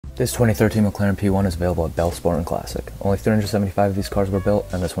This 2013 McLaren P1 is available at Bell Sport & Classic. Only 375 of these cars were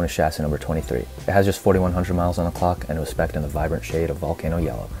built, and this one is chassis number 23. It has just 4,100 miles on the clock, and it was spec'd in the vibrant shade of Volcano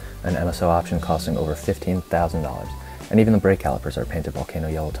Yellow, an MSO option costing over $15,000, and even the brake calipers are painted Volcano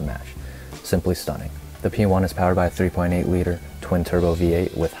Yellow to match. Simply stunning. The P1 is powered by a 3.8-liter twin-turbo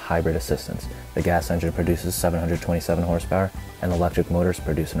V8 with hybrid assistance. The gas engine produces 727 horsepower, and the electric motors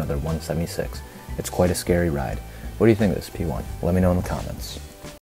produce another 176. It's quite a scary ride. What do you think of this P1? Let me know in the comments.